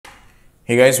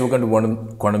Hey guys, welcome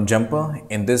to Quantum Jumper.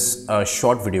 In this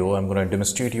short video, I'm going to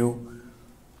demonstrate you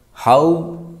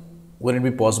how would it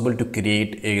be possible to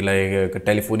create a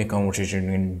telephonic conversation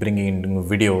and bringing in a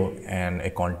video and a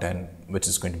content which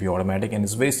is going to be automatic, and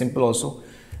it's very simple also,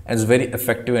 and it's very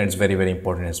effective, and it's very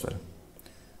important as well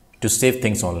to save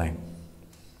things online.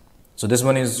 So this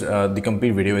one is the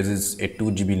complete video is a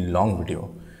 2 GB long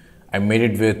video. I made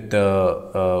it with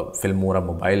Filmora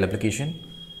mobile application,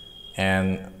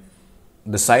 and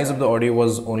the size of the audio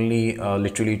was only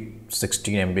literally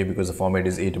 16 MB because the format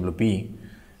is AWB,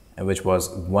 which was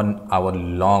 1 hour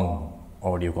long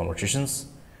audio conversations.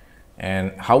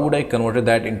 And how would I convert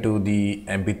that into the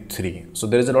MP3? So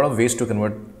there is a lot of ways to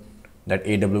convert that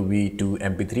AWB to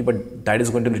MP3, but that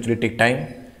is going to literally take time,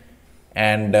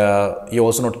 and you're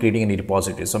also not creating any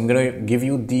repository. So I'm going to give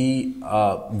you the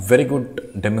very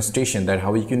good demonstration that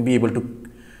how you can be able to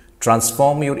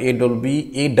transform your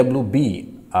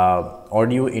AWB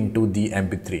audio into the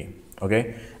MP3,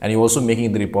 okay? And you're also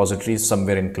making the repository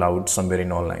somewhere in cloud, somewhere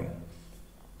in online.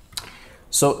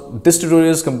 So this tutorial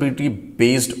is completely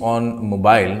based on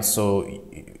mobile. So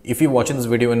if you're watching this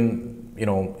video and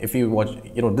if you watch,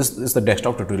 this is the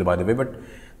desktop tutorial by the way, but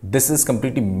this is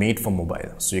completely made for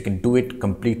mobile. So you can do it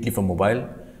completely from mobile,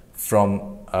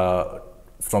 from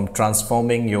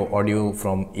transforming your audio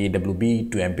from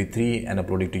AWB to MP3 and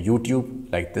uploading to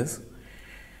YouTube like this.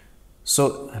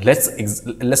 So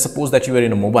let's suppose that you are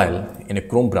in a mobile in a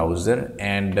Chrome browser,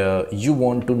 and you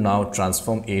want to now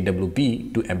transform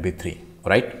AWB to MP3,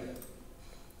 right?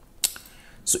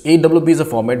 So AWB is a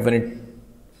format when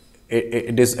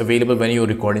it is available when you're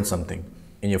recording something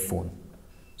in your phone.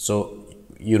 So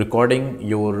you're recording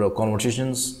your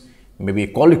conversations, maybe a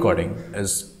call recording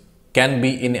can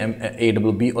be in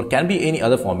AWB or can be any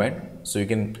other format. So you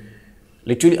can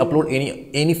literally upload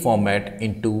any format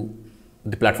into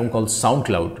the platform called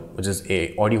SoundCloud, which is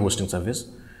a audio hosting service.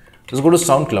 Just go to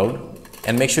SoundCloud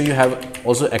and make sure you have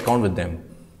also account with them,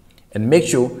 and make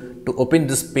sure to open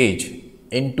this page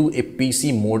into a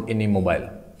PC mode in a mobile.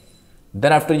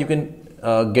 Then after you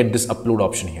can get this upload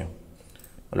option here.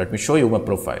 Let me show you my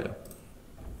profile.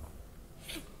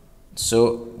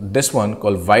 So this one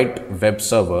called White Web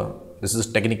Server, this is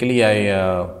technically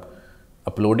I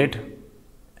uploaded,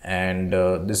 and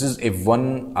this is a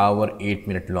 1 hour 8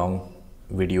 minute long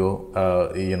video,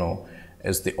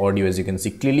 as the audio, as you can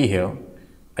see clearly here.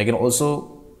 I can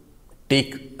also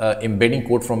take embedding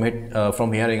code from it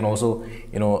from here. I can also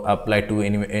apply to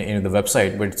any the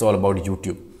website, but it's all about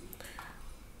YouTube.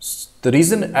 The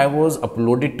reason I was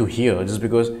uploaded to here is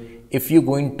because if you're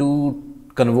going to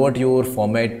convert your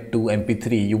format to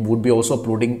MP3, you would be also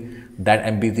uploading that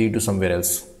MP3 to somewhere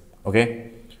else,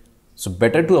 okay? So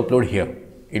better to upload here.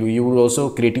 You will also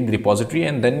creating the repository,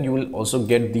 and then you will also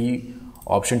get the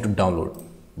option to download,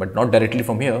 but not directly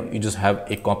from here. You just have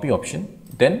a copy option.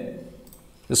 Then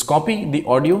just copy the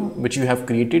audio which you have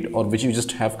created or which you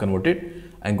just have converted,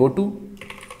 and go to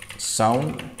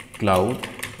SoundCloud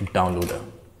downloader.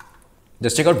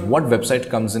 Just check out what website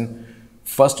comes in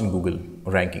first in Google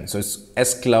ranking. So it's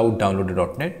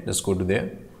sclouddownloader.net. Just go to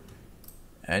there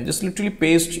and just literally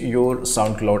paste your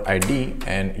SoundCloud ID,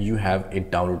 and you have a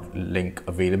download link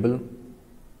available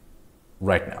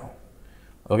right now.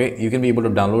 Okay, you can be able to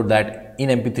download that in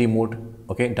MP3 mode.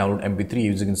 Okay, download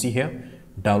MP3, as you can see here,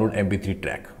 download MP3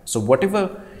 track. So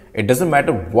whatever, it doesn't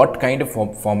matter what kind of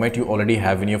format you already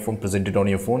have in your phone, presented on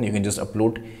your phone, you can just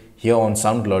upload here on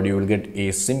SoundCloud. You will get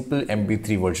a simple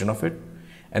MP3 version of it,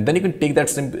 and then you can take that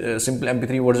simple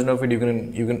MP3 version of it. You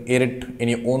can air it in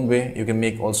your own way. You can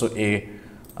make also a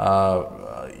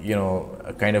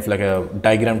kind of like a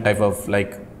diagram type of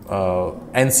like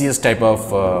NCS type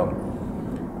of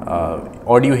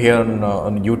audio here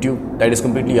on YouTube. That is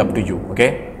completely up to you,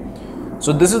 okay?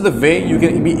 So this is the way you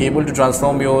can be able to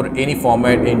transform your any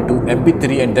format into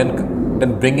MP3, and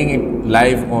then bringing it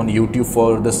live on YouTube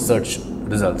for the search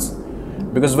results.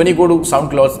 Because when you go to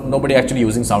SoundCloud, nobody actually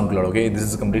using SoundCloud, okay? This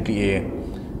is completely a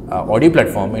audio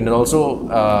platform, and also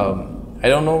I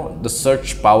don't know the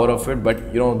search power of it, but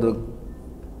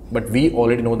but we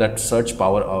already know that search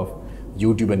power of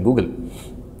YouTube and Google.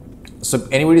 So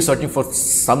anybody searching for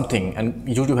something, and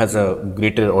YouTube has a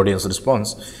greater audience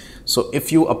response. So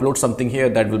if you upload something here,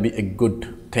 that will be a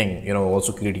good thing,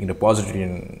 also creating a repository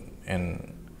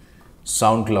in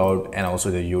SoundCloud and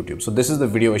also the YouTube. So this is the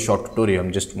video, a short tutorial.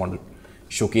 I just want to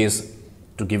showcase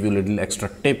to give you a little extra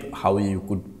tip how you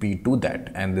could do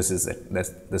that. And this is it.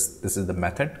 This is the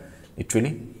method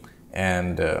literally,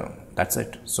 and that's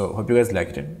it. So hope you guys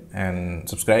liked it, and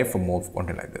subscribe for more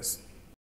content like this.